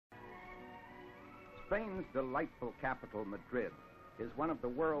Spain's delightful capital, Madrid, is one of the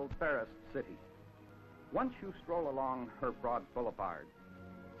world's fairest cities. Once you stroll along her broad boulevards,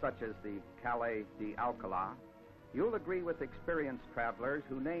 such as the Calle de Alcalá, you'll agree with experienced travelers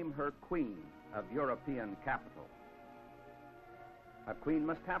who name her queen of European capital. A queen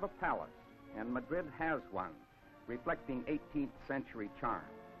must have a palace, and Madrid has one, reflecting 18th century charm.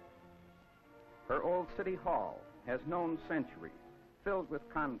 Her old city hall has known centuries, filled with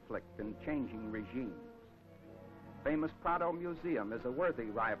conflict and changing regimes. Famous Prado Museum is a worthy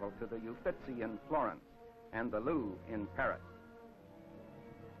rival to the Uffizi in Florence and the Louvre in Paris.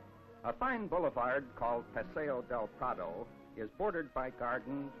 A fine boulevard called Paseo del Prado is bordered by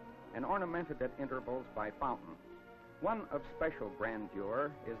gardens and ornamented at intervals by fountains. One of special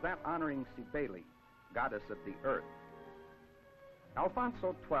grandeur is that honoring Cibele, goddess of the earth.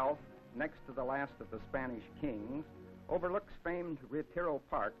 Alfonso XII, next to the last of the Spanish kings, overlooks famed Retiro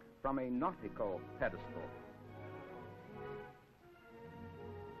Park from a nautical pedestal.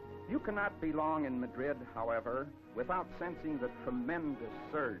 You cannot be long in Madrid, however, without sensing the tremendous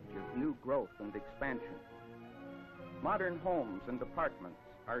surge of new growth and expansion. Modern homes and apartments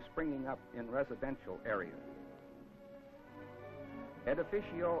are springing up in residential areas.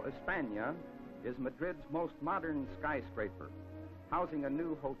 Edificio España is Madrid's most modern skyscraper, housing a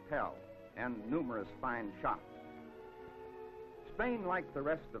new hotel and numerous fine shops. Spain, like the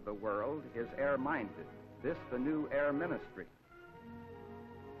rest of the world, is air-minded, this the new air ministry.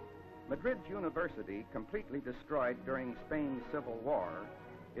 Madrid's university, completely destroyed during Spain's Civil War,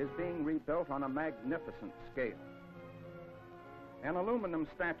 is being rebuilt on a magnificent scale. An aluminum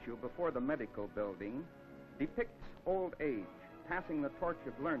statue before the medical building depicts old age, passing the torch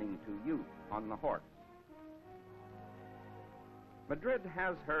of learning to youth on the horse. Madrid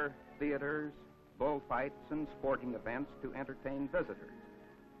has her theaters, bullfights, and sporting events to entertain visitors.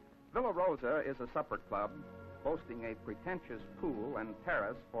 Villa Rosa is a supper club boasting a pretentious pool and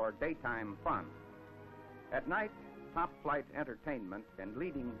terrace for daytime fun. At night, top-flight entertainment and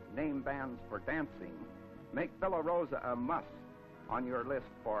leading name bands for dancing make Villa Rosa a must on your list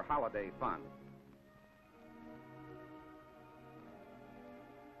for holiday fun.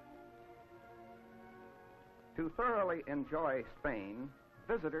 To thoroughly enjoy Spain,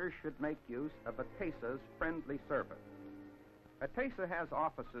 visitors should make use of Atesa's friendly service. Atesa has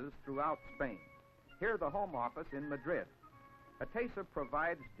offices throughout Spain. Here, the home office in Madrid. Atesa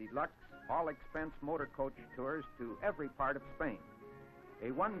provides deluxe, all-expense motor coach tours to every part of Spain.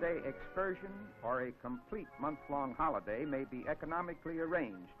 A one-day excursion or a complete month-long holiday may be economically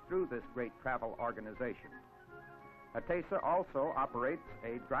arranged through this great travel organization. Atesa also operates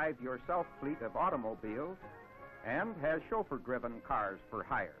a drive-yourself fleet of automobiles and has chauffeur-driven cars for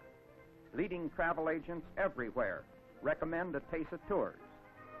hire. Leading travel agents everywhere recommend Atesa tours.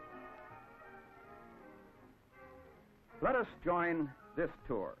 Let us join this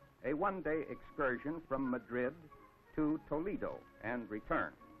tour, a one-day excursion from Madrid to Toledo and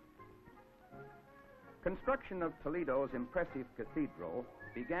return. Construction of Toledo's impressive cathedral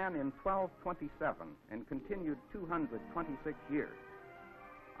began in 1227 and continued 226 years.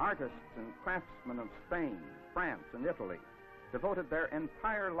 Artists and craftsmen of Spain, France, and Italy devoted their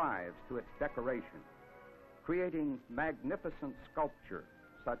entire lives to its decoration, creating magnificent sculpture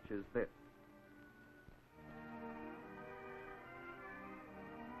such as this.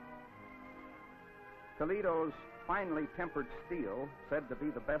 Toledo's finely tempered steel, said to be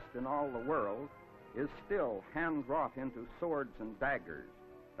the best in all the world, is still hand-wrought into swords and daggers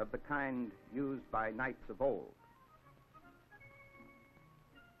of the kind used by knights of old.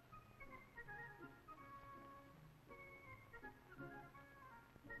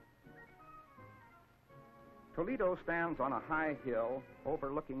 Toledo stands on a high hill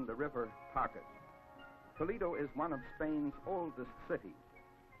overlooking the River Tagus. Toledo is one of Spain's oldest cities,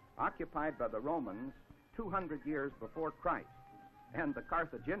 occupied by the Romans 200 years before Christ, and the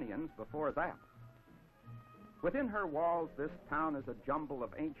Carthaginians before that. Within her walls, this town is a jumble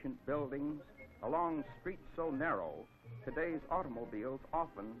of ancient buildings along streets so narrow, today's automobiles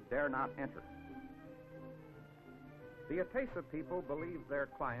often dare not enter. The Atesa people believe their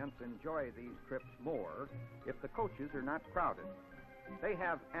clients enjoy these trips more if the coaches are not crowded. They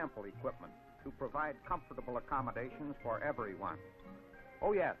have ample equipment to provide comfortable accommodations for everyone.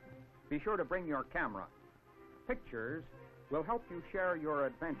 Oh yes, be sure to bring your camera. Pictures will help you share your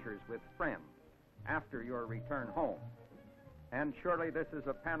adventures with friends after your return home. And surely this is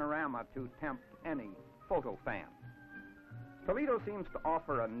a panorama to tempt any photo fan. Toledo seems to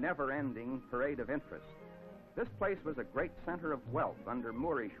offer a never-ending parade of interest. This place was a great center of wealth under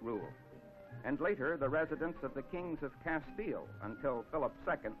Moorish rule. and later the residence of the kings of Castile until Philip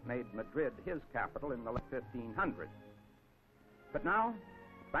II made Madrid his capital in the late 1500s. But now,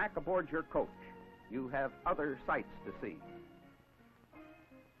 back aboard your coach, you have other sights to see.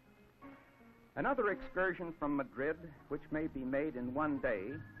 Another excursion from Madrid, which may be made in one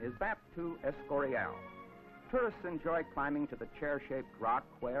day, is that to Escorial. Tourists enjoy climbing to the chair-shaped rock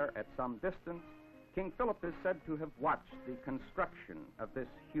where, at some distance, King Philip is said to have watched the construction of this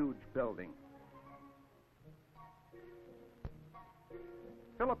huge building.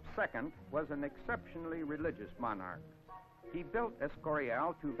 Philip II was an exceptionally religious monarch. He built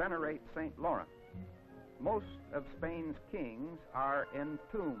Escorial to venerate St. Lawrence. Most of Spain's kings are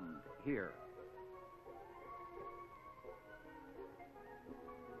entombed here.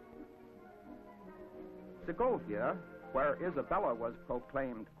 Segovia, where Isabella was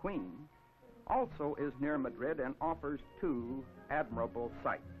proclaimed queen, also is near Madrid and offers two admirable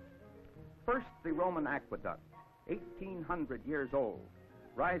sights. First, the Roman aqueduct, 1,800 years old,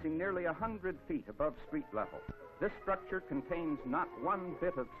 rising nearly 100 feet above street level. This structure contains not one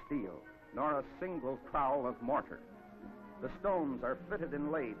bit of steel, nor a single trowel of mortar. The stones are fitted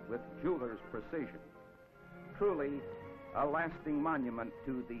and laid with jeweler's precision. Truly a lasting monument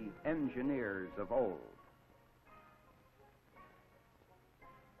to the engineers of old.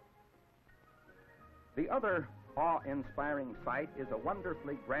 The other awe-inspiring sight is a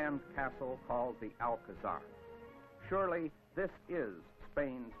wonderfully grand castle called the Alcazar. Surely this is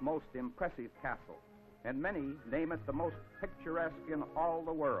Spain's most impressive castle, and many name it the most picturesque in all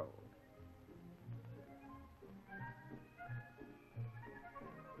the world.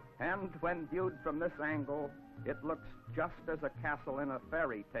 And when viewed from this angle, it looks just as a castle in a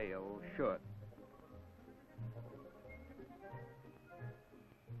fairy tale should.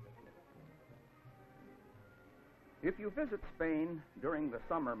 If you visit Spain during the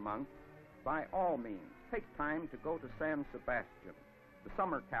summer months, by all means, take time to go to San Sebastian, the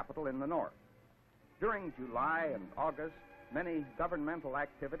summer capital in the north. During July and August, many governmental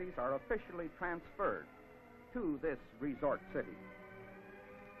activities are officially transferred to this resort city.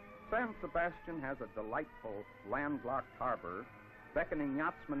 San Sebastian has a delightful landlocked harbor, beckoning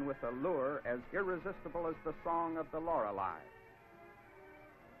yachtsmen with a lure as irresistible as the song of the Lorelei.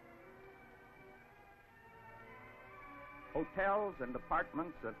 Hotels and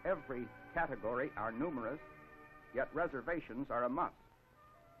apartments of every category are numerous, yet reservations are a must.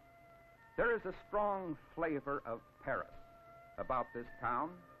 There is a strong flavor of Paris about this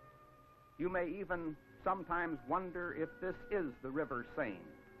town. You may even sometimes wonder if this is the River Seine.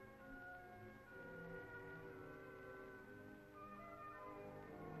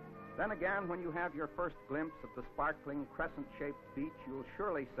 Then again, when you have your first glimpse of the sparkling crescent-shaped beach, you'll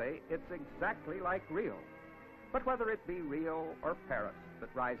surely say it's exactly like Rio. But whether it be Rio or Paris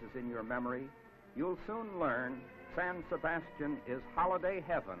that rises in your memory, you'll soon learn San Sebastian is holiday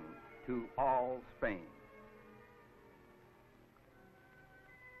heaven to all Spain.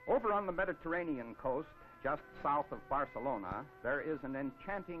 Over on the Mediterranean coast, just south of Barcelona, there is an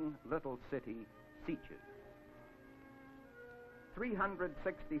enchanting little city, Sitges.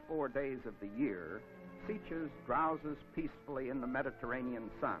 364 days of the year, Sitges drowses peacefully in the Mediterranean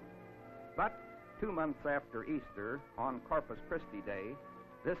sun. But 2 months after Easter, on Corpus Christi Day,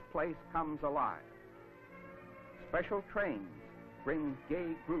 this place comes alive. Special trains bring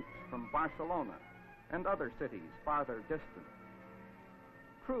gay groups from Barcelona and other cities farther distant.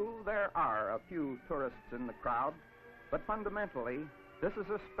 True, there are a few tourists in the crowd, but fundamentally, this is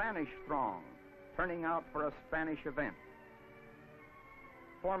a Spanish throng turning out for a Spanish event.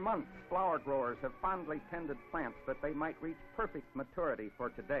 For months, flower growers have fondly tended plants that they might reach perfect maturity for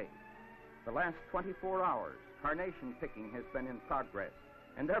today. The last 24 hours, carnation picking has been in progress,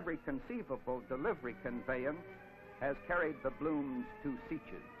 and every conceivable delivery conveyance has carried the blooms to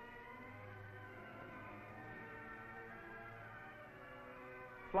Sitges.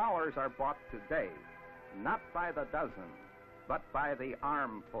 Flowers are bought today, not by the dozen, but by the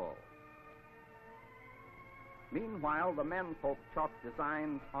armful. Meanwhile, the menfolk chalk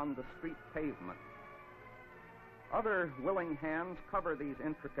designs on the street pavement. Other willing hands cover these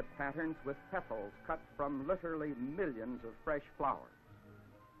intricate patterns with petals cut from literally millions of fresh flowers.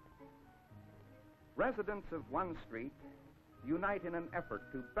 Residents of one street unite in an effort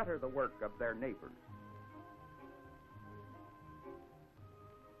to better the work of their neighbors.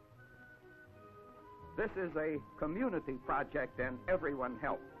 This is a community project and everyone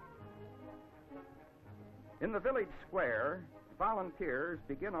helps. In the village square, volunteers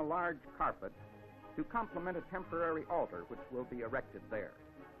begin a large carpet to complement a temporary altar which will be erected there.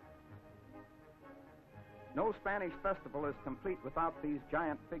 No Spanish festival is complete without these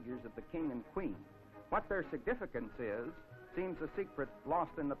giant figures of the king and queen. What their significance is seems a secret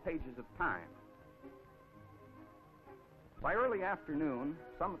lost in the pages of time. By early afternoon,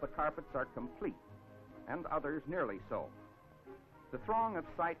 some of the carpets are complete, and others nearly so. The throng of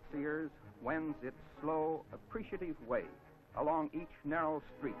sightseers wends its slow, appreciative way along each narrow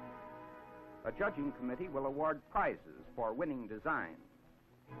street. A judging committee will award prizes for winning designs.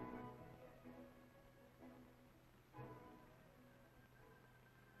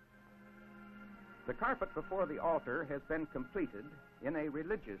 The carpet before the altar has been completed in a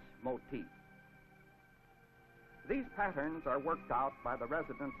religious motif. These patterns are worked out by the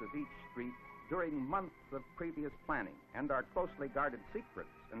residents of each street during months of previous planning and are closely guarded secrets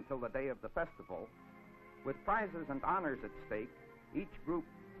until the day of the festival. With prizes and honors at stake, each group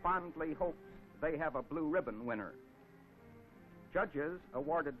fondly hopes they have a blue ribbon winner. Judges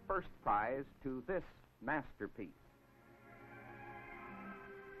awarded first prize to this masterpiece.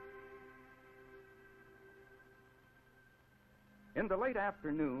 In the late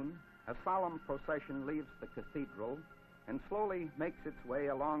afternoon, a solemn procession leaves the cathedral and slowly makes its way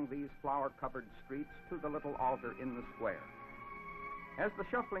along these flower-covered streets to the little altar in the square. As the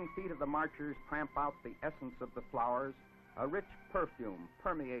shuffling feet of the marchers tramp out the essence of the flowers, a rich perfume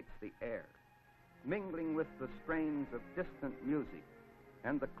permeates the air, mingling with the strains of distant music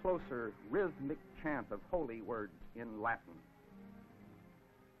and the closer rhythmic chant of holy words in Latin.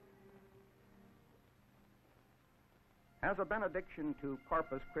 As a benediction to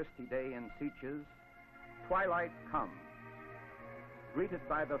Corpus Christi Day in Sitges, twilight comes, greeted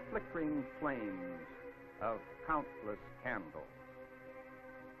by the flickering flames of countless candles.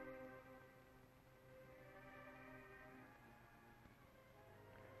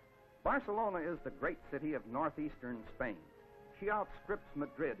 Barcelona is the great city of northeastern Spain. She outstrips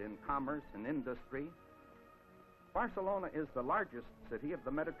Madrid in commerce and industry. Barcelona is the largest city of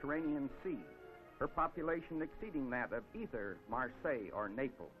the Mediterranean Sea, her population exceeding that of either Marseille or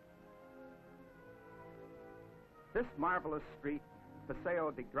Naples. This marvelous street,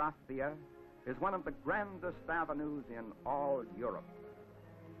 Paseo de Gracia, is one of the grandest avenues in all Europe.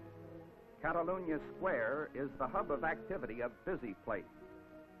 Catalunya Square is the hub of activity, a busy place.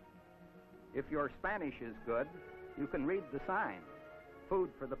 If your Spanish is good, you can read the sign, food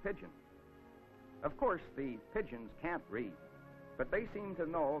for the pigeons. Of course, the pigeons can't read, but they seem to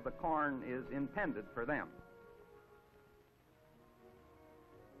know the corn is intended for them.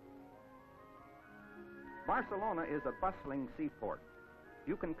 Barcelona is a bustling seaport.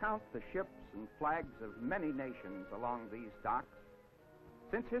 You can count the ships and flags of many nations along these docks.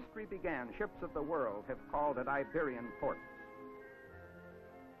 Since history began, ships of the world have called at Iberian ports.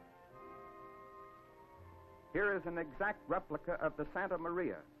 Here is an exact replica of the Santa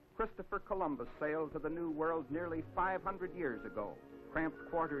Maria. Christopher Columbus sailed to the New World nearly 500 years ago. Cramped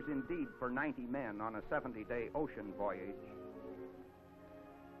quarters indeed for 90 men on a 70-day ocean voyage.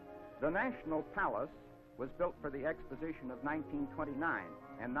 The National Palace was built for the exposition of 1929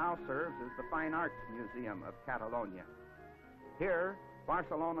 and now serves as the Fine Arts Museum of Catalonia. Here,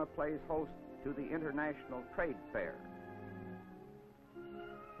 Barcelona plays host to the International Trade Fair.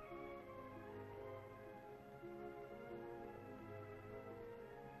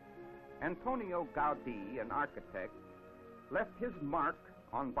 Antonio Gaudí, an architect, left his mark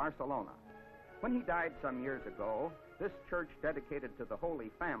on Barcelona. When he died some years ago, this church dedicated to the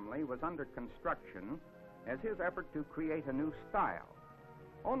Holy Family was under construction as his effort to create a new style.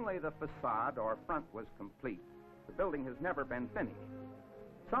 Only the facade or front was complete. The building has never been finished.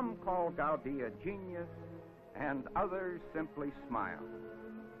 Some call Gaudí a genius, and others simply smile.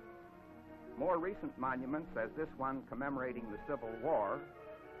 More recent monuments, as this one commemorating the Civil War,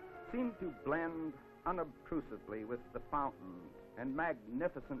 seem to blend unobtrusively with the fountains and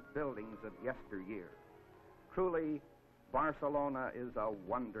magnificent buildings of yesteryear. Truly, Barcelona is a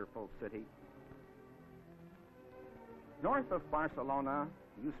wonderful city. North of Barcelona,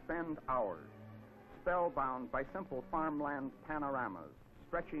 you spend hours, spellbound by simple farmland panoramas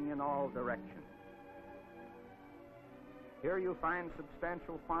stretching in all directions. Here you find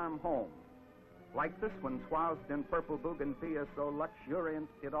substantial farm homes, like this one swathed in purple bougainvillea so luxuriant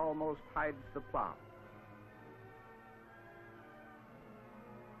it almost hides the plow.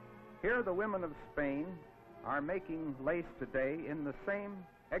 Here the women of Spain are making lace today in the same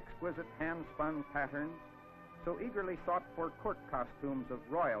exquisite hand-spun patterns so eagerly sought for court costumes of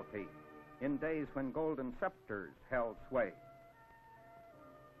royalty in days when golden scepters held sway.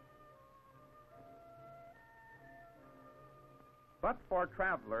 But for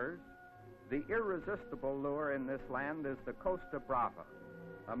travelers, the irresistible lure in this land is the Costa Brava,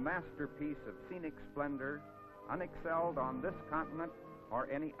 a masterpiece of scenic splendor, unexcelled on this continent or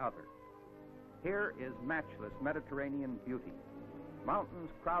any other. Here is matchless Mediterranean beauty, mountains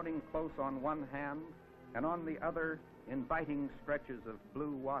crowding close on one hand, and on the other, inviting stretches of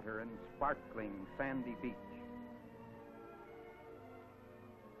blue water and sparkling sandy beach.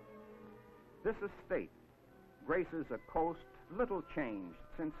 This estate graces a coast little changed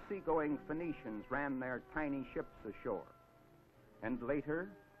since seagoing Phoenicians ran their tiny ships ashore. And later,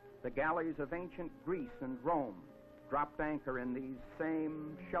 the galleys of ancient Greece and Rome dropped anchor in these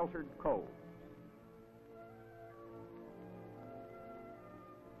same sheltered coves.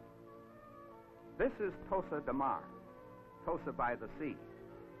 This is Tossa de Mar, Tossa by the sea,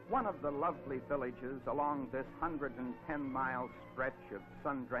 one of the lovely villages along this 110-mile stretch of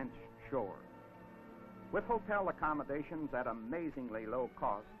sun-drenched shore. With hotel accommodations at amazingly low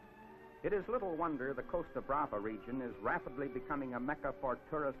cost, it is little wonder the Costa Brava region is rapidly becoming a mecca for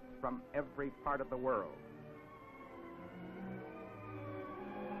tourists from every part of the world.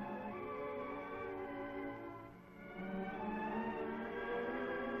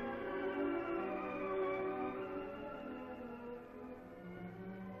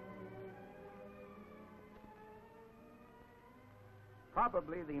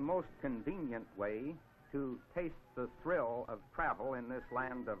 Probably the most convenient way to taste the thrill of travel in this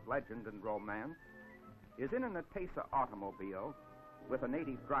land of legend and romance is in an Atesa automobile with a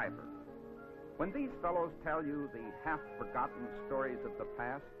native driver. When these fellows tell you the half-forgotten stories of the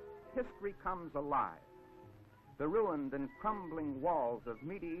past, history comes alive. The ruined and crumbling walls of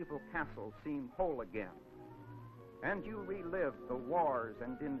medieval castles seem whole again, and you relive the wars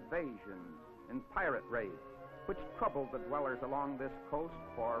and invasions and pirate raids which troubled the dwellers along this coast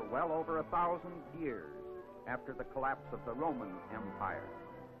for well over 1,000 years after the collapse of the Roman Empire.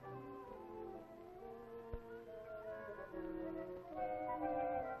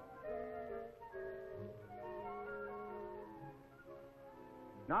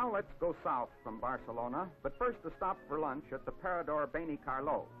 Now let's go south from Barcelona, but first a stop for lunch at the Parador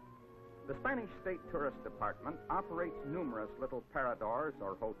Benicarló. The Spanish State Tourist Department operates numerous little paradors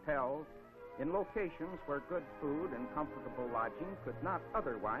or hotels in locations where good food and comfortable lodging could not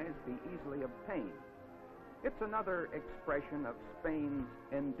otherwise be easily obtained. It's another expression of Spain's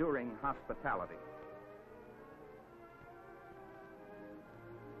enduring hospitality.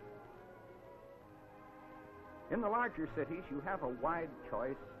 In the larger cities, you have a wide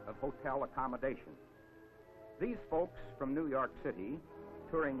choice of hotel accommodation. These folks from New York City,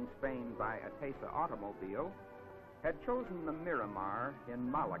 touring Spain by Atesa automobile, had chosen the Miramar in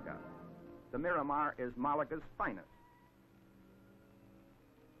Malaga. The Miramar is Malaga's finest.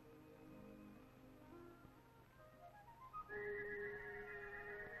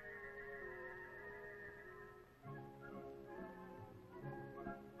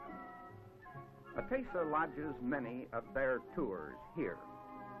 Atesa lodges many of their tours here.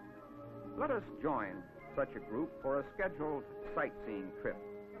 Let us join such a group for a scheduled sightseeing trip.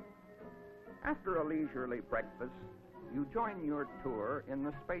 After a leisurely breakfast, you join your tour in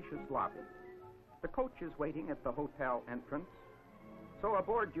the spacious lobby. The coach is waiting at the hotel entrance, so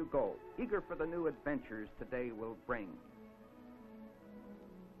aboard you go, eager for the new adventures today will bring.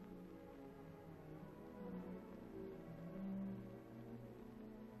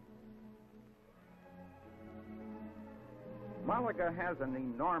 Malaga has an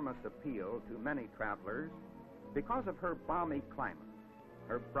enormous appeal to many travelers because of her balmy climate,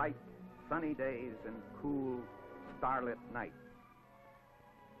 her bright, sunny days and cool, starlit nights.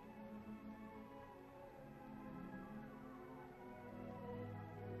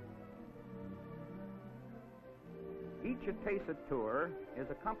 Each Atesa tour is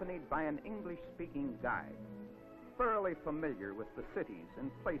accompanied by an English-speaking guide, thoroughly familiar with the cities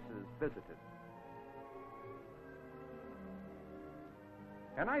and places visited.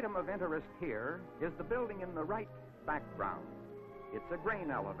 An item of interest here is the building in the right background. It's a grain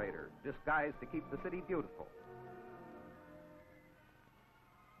elevator, disguised to keep the city beautiful.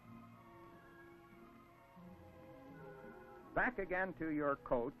 Back again to your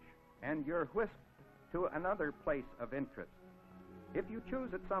coach, and you're whisked to another place of interest. If you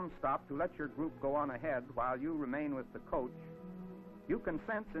choose at some stop to let your group go on ahead while you remain with the coach, you can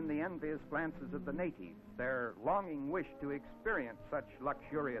sense in the envious glances of the natives their longing wish to experience such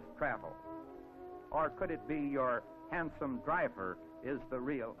luxurious travel. Or could it be your handsome driver is the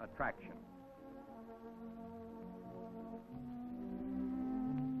real attraction?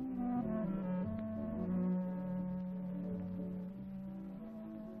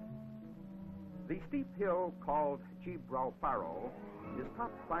 The steep hill called Gibralfaro is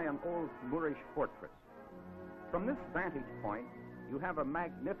topped by an old Moorish fortress. From this vantage point, you have a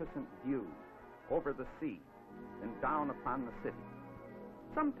magnificent view over the sea and down upon the city.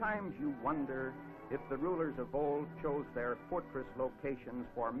 Sometimes you wonder if the rulers of old chose their fortress locations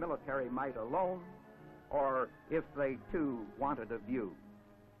for military might alone, or if they too wanted a view.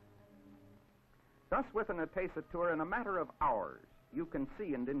 Thus, with an Atesa tour, in a matter of hours, you can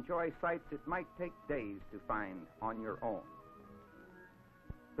see and enjoy sights it might take days to find on your own.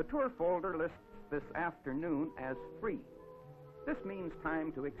 The tour folder lists this afternoon as free. This means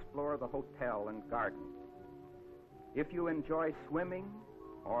time to explore the hotel and garden. If you enjoy swimming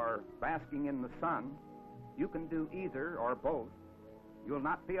or basking in the sun, you can do either or both. You'll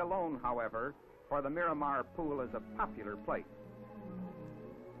not be alone, however, for the Miramar pool is a popular place.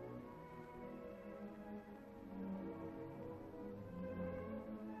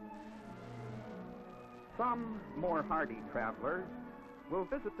 Some more hardy travelers will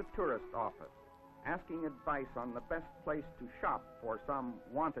visit the tourist office, asking advice on the best place to shop for some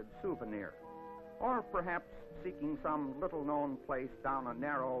wanted souvenir, or perhaps seeking some little-known place down a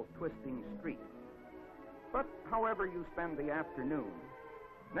narrow, twisting street. But however you spend the afternoon,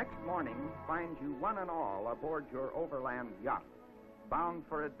 next morning finds you one and all aboard your overland yacht, bound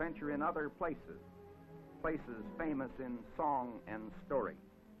for adventure in other places, places famous in song and story.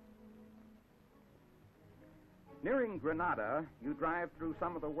 Nearing Granada, you drive through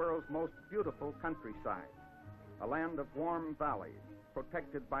some of the world's most beautiful countryside, a land of warm valleys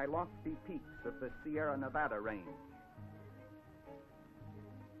protected by lofty peaks of the Sierra Nevada range.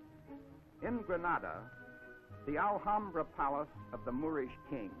 In Granada, the Alhambra Palace of the Moorish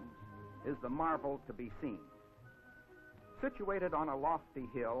kings is the marvel to be seen. Situated on a lofty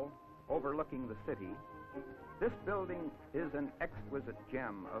hill overlooking the city, this building is an exquisite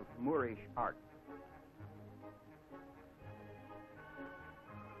gem of Moorish art.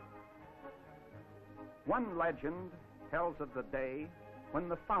 One legend tells of the day when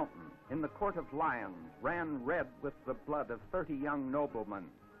the fountain in the Court of Lions ran red with the blood of 30 young noblemen,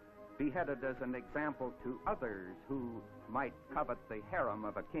 beheaded as an example to others who might covet the harem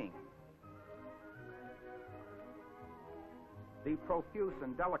of a king. The profuse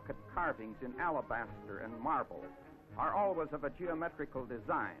and delicate carvings in alabaster and marble are always of a geometrical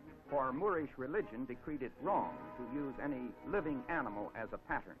design, for Moorish religion decreed it wrong to use any living animal as a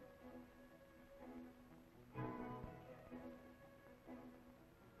pattern.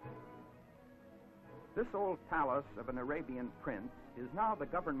 This old palace of an Arabian prince is now the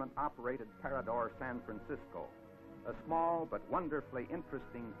government-operated Parador San Francisco, a small but wonderfully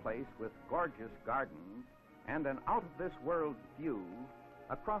interesting place with gorgeous gardens and an out-of-this-world view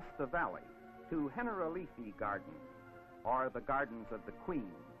across the valley to Generalife Gardens, or the Gardens of the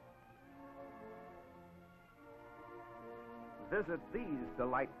Queen. Visit these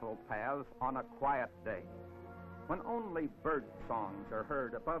delightful paths on a quiet day, when only bird songs are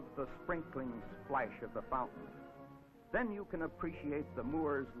heard above the sprinkling splash of the fountain. Then you can appreciate the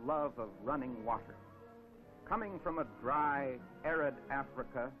Moor's love of running water. Coming from a dry, arid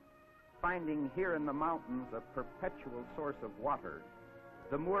Africa, finding here in the mountains a perpetual source of water,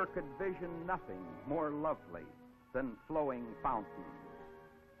 the Moor could vision nothing more lovely than flowing fountains.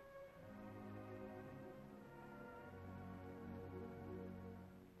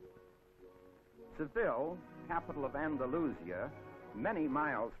 Seville, capital of Andalusia, many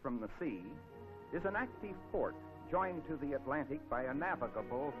miles from the sea, is an active port joined to the Atlantic by a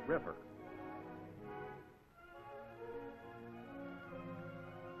navigable river.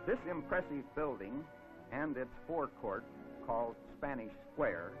 This impressive building and its forecourt, called Spanish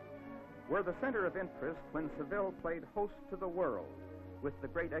Square, were the center of interest when Seville played host to the world with the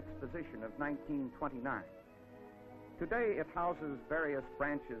Great Exposition of 1929. Today it houses various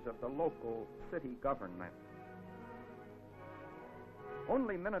branches of the local city government.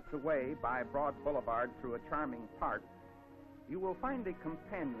 Only minutes away by Broad Boulevard through a charming park, you will find a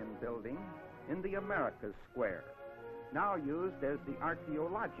companion building in the Americas Square, now used as the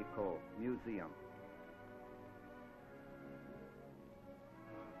Archaeological Museum.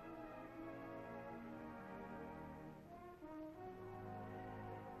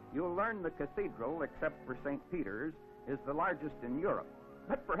 You'll learn the cathedral, except for St. Peter's, is the largest in Europe,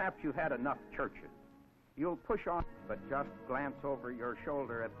 but perhaps you've had enough churches. You'll push on, but just glance over your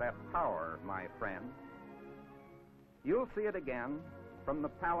shoulder at that tower, my friend. You'll see it again from the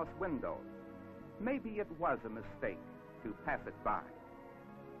palace windows. Maybe it was a mistake to pass it by.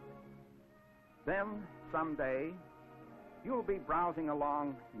 Then, someday, you'll be browsing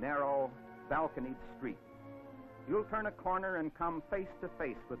along narrow, balconied streets. You'll turn a corner and come face to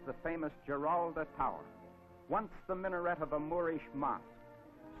face with the famous Giralda Tower, once the minaret of a Moorish mosque,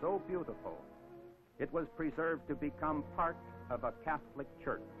 so beautiful it was preserved to become part of a Catholic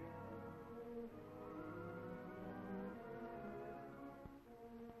church.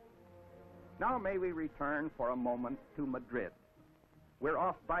 Now may we return for a moment to Madrid. We're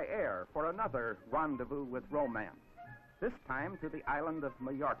off by air for another rendezvous with romance, this time to the island of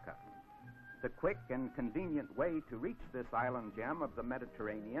Mallorca. The quick and convenient way to reach this island gem of the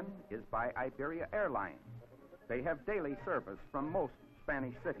Mediterranean is by Iberia Airlines. They have daily service from most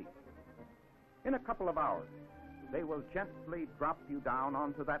Spanish cities. In a couple of hours, they will gently drop you down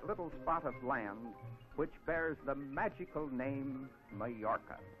onto that little spot of land which bears the magical name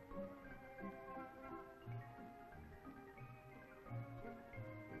Mallorca.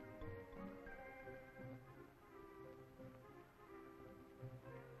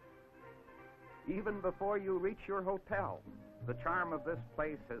 Even before you reach your hotel, the charm of this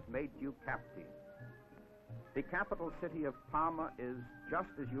place has made you captive. The capital city of Palma is just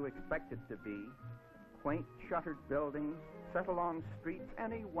as you expect it to be, quaint shuttered buildings set along streets,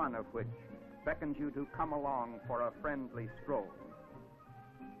 any one of which beckons you to come along for a friendly stroll.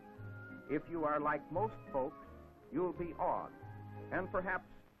 If you are like most folks, you'll be awed and perhaps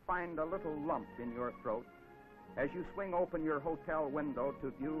find a little lump in your throat as you swing open your hotel window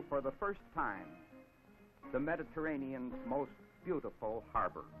to view for the first time the Mediterranean's most beautiful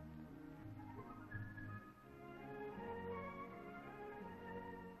harbor.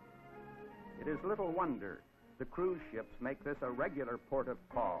 It is little wonder the cruise ships make this a regular port of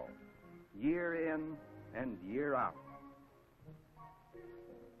call, year in and year out.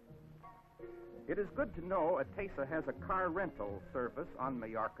 It is good to know Atesa has a car rental service on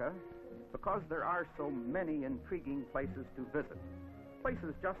Mallorca because there are so many intriguing places to visit,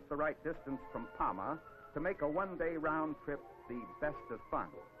 places just the right distance from Palma to make a one-day round trip the best of fun.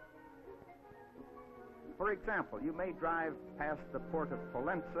 For example, you may drive past the port of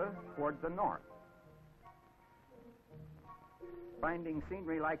Pollença toward the north. Finding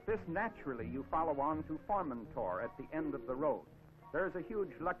scenery like this, naturally you follow on to Formentor at the end of the road. There's a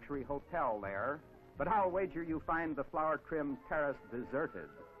huge luxury hotel there, but I'll wager you find the flower-trimmed terrace deserted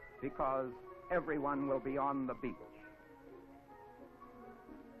because everyone will be on the beach.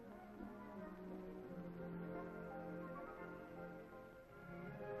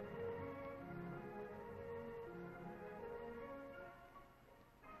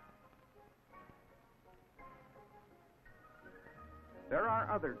 There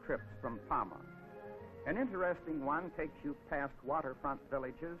are other trips from Palma. An interesting one takes you past waterfront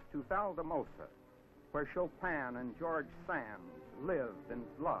villages to Valdemosa, where Chopin and George Sand lived and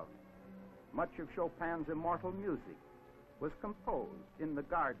loved. Much of Chopin's immortal music was composed in the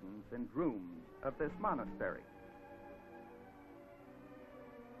gardens and rooms of this monastery.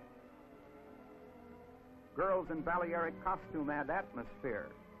 Girls in Balearic costume add atmosphere,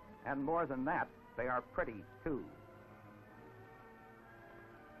 and more than that, they are pretty too.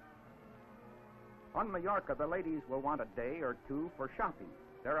 On Mallorca, the ladies will want a day or two for shopping.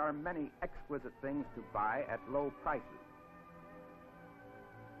 There are many exquisite things to buy at low prices.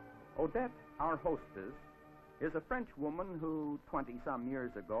 Odette, our hostess, is a French woman who, 20-some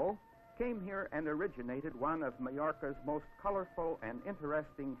years ago, came here and originated one of Mallorca's most colorful and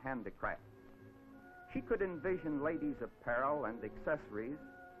interesting handicrafts. She could envision ladies' apparel and accessories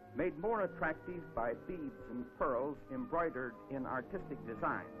made more attractive by beads and pearls embroidered in artistic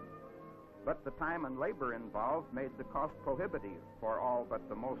design. But the time and labor involved made the cost prohibitive for all but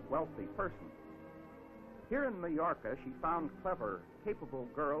the most wealthy persons. Here in Mallorca, she found clever, capable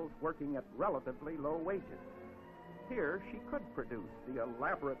girls working at relatively low wages. Here, she could produce the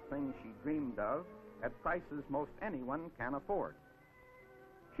elaborate things she dreamed of at prices most anyone can afford.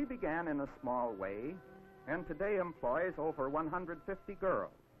 She began in a small way, and today employs over 150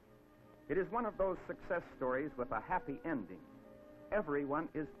 girls. It is one of those success stories with a happy ending. Everyone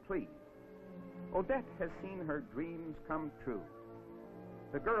is pleased. Odette has seen her dreams come true.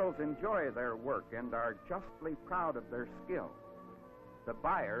 The girls enjoy their work and are justly proud of their skill. The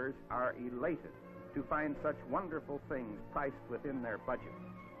buyers are elated to find such wonderful things priced within their budget.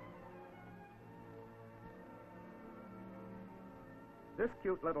 This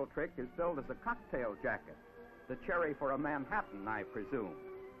cute little trick is billed as a cocktail jacket, the cherry for a Manhattan, I presume.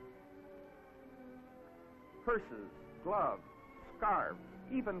 Purses, gloves, scarves,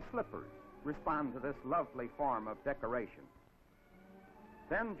 even slippers respond to this lovely form of decoration.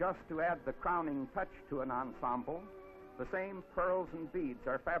 Then, just to add the crowning touch to an ensemble, the same pearls and beads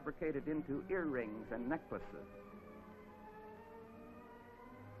are fabricated into earrings and necklaces.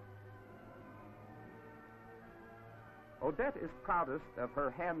 Odette is proudest of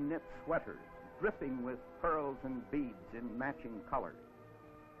her hand-knit sweaters, dripping with pearls and beads in matching colors.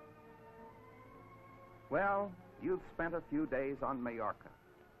 Well, you've spent a few days on Mallorca.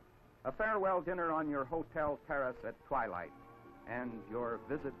 A farewell dinner on your hotel terrace at twilight, and your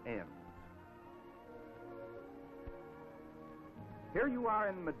visit ends. Here you are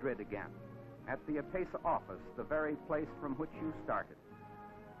in Madrid again, at the Atesa office, the very place from which you started.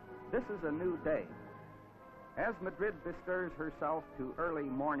 This is a new day. As Madrid bestirs herself to early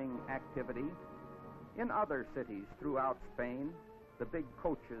morning activity, in other cities throughout Spain, the big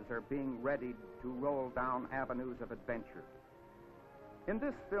coaches are being readied to roll down avenues of adventure. In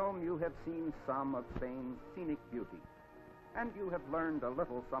this film, you have seen some of Spain's scenic beauty, and you have learned a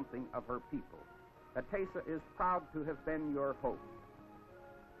little something of her people. Atesa is proud to have been your host.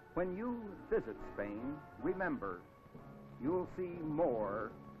 When you visit Spain, remember, you'll see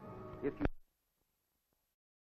more if you